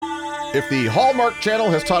If the Hallmark Channel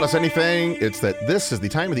has taught us anything, it's that this is the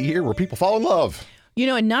time of the year where people fall in love. You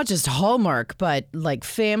know, and not just Hallmark, but like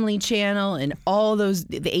Family Channel and all those,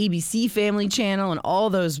 the ABC Family Channel and all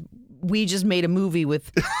those. We just made a movie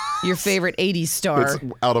with your favorite 80s star. It's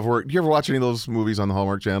out of work. Do you ever watch any of those movies on the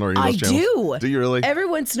Hallmark Channel or any of those channels? do. Do you really? Every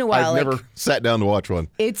once in a while. I've never sat down to watch one.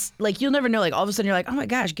 It's like you'll never know. Like all of a sudden you're like, oh my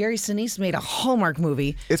gosh, Gary Sinise made a Hallmark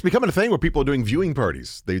movie. It's becoming a thing where people are doing viewing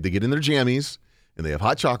parties. They get in their jammies and they have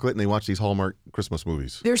hot chocolate and they watch these Hallmark Christmas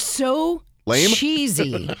movies. They're so Lame?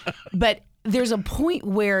 cheesy, but there's a point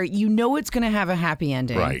where you know it's going to have a happy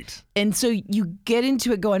ending. Right. And so you get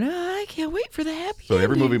into it going, I can't wait for the happy So ending.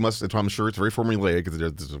 every movie must, I'm sure it's very formulaic because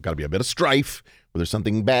there's got to be a bit of strife where there's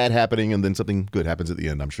something bad happening and then something good happens at the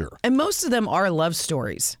end, I'm sure. And most of them are love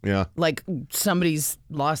stories. Yeah. Like somebody's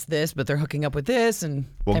lost this, but they're hooking up with this. And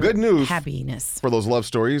Well, good news. Happiness. For those love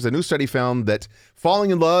stories, a new study found that falling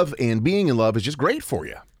in love and being in love is just great for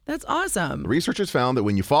you. That's awesome. The researchers found that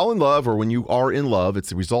when you fall in love or when you are in love, it's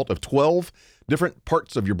the result of 12 different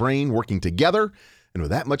parts of your brain working together. And with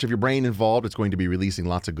that much of your brain involved, it's going to be releasing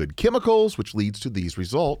lots of good chemicals, which leads to these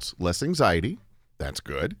results. Less anxiety. That's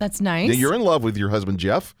good. That's nice. Now, you're in love with your husband,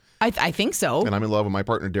 Jeff. I think so. And I'm in love with my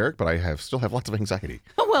partner, Derek, but I still have lots of anxiety.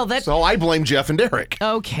 Oh, well, that's So I blame Jeff and Derek.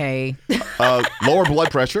 okay. Lower blood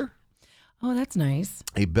pressure, Oh, that's nice.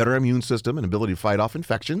 a better immune system, and ability to fight off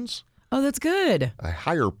infections, Oh, that's good. a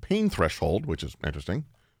higher pain threshold, which is interesting.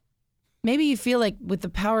 Maybe you feel like with the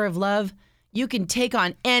power of love, you can take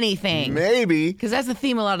on anything. Maybe. Because that's the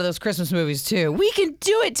theme of a lot of those Christmas movies, too. We can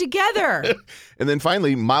do it together. And then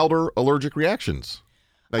finally, milder allergic reactions.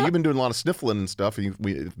 Now, you've been doing a lot of sniffling and stuff, and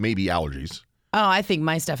maybe allergies. Oh, I think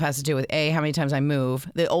my stuff has to do with how many times I move,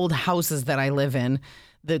 the old houses that I live in,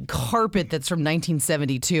 the carpet that's from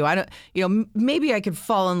 1972. I don't, maybe I could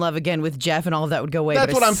fall in love again with Jeff and all of that would go away.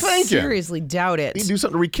 That's but what I'm thinking. Seriously doubt it. You need to do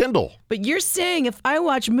something to rekindle. But you're saying if I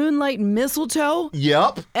watch Moonlight and Mistletoe,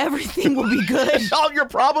 Yep. everything will be good. All your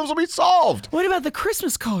problems will be solved. What about the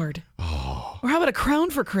Christmas card? Oh. Or how about a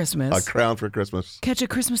crown for Christmas? A crown for Christmas. Catch a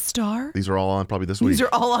Christmas star? These are all on probably this week. These are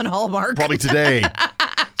all on Hallmark. Probably today.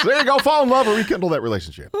 So there you go. Fall in love or rekindle that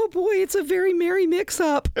relationship. Oh boy, it's a very merry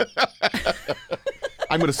mix-up.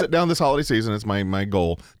 I'm going to sit down this holiday season. It's my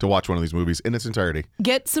goal to watch one of these movies in its entirety.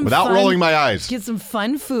 Get some Without fun, rolling my eyes. Get some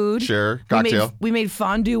fun food. Sure. Cocktail. We made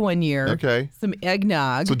fondue one year. Okay. Some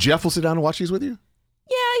eggnog. So Jeff will sit down and watch these with you?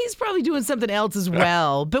 Yeah, he's probably doing something else as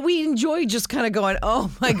well. But we enjoy just kind of going,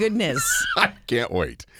 oh my goodness. I can't wait.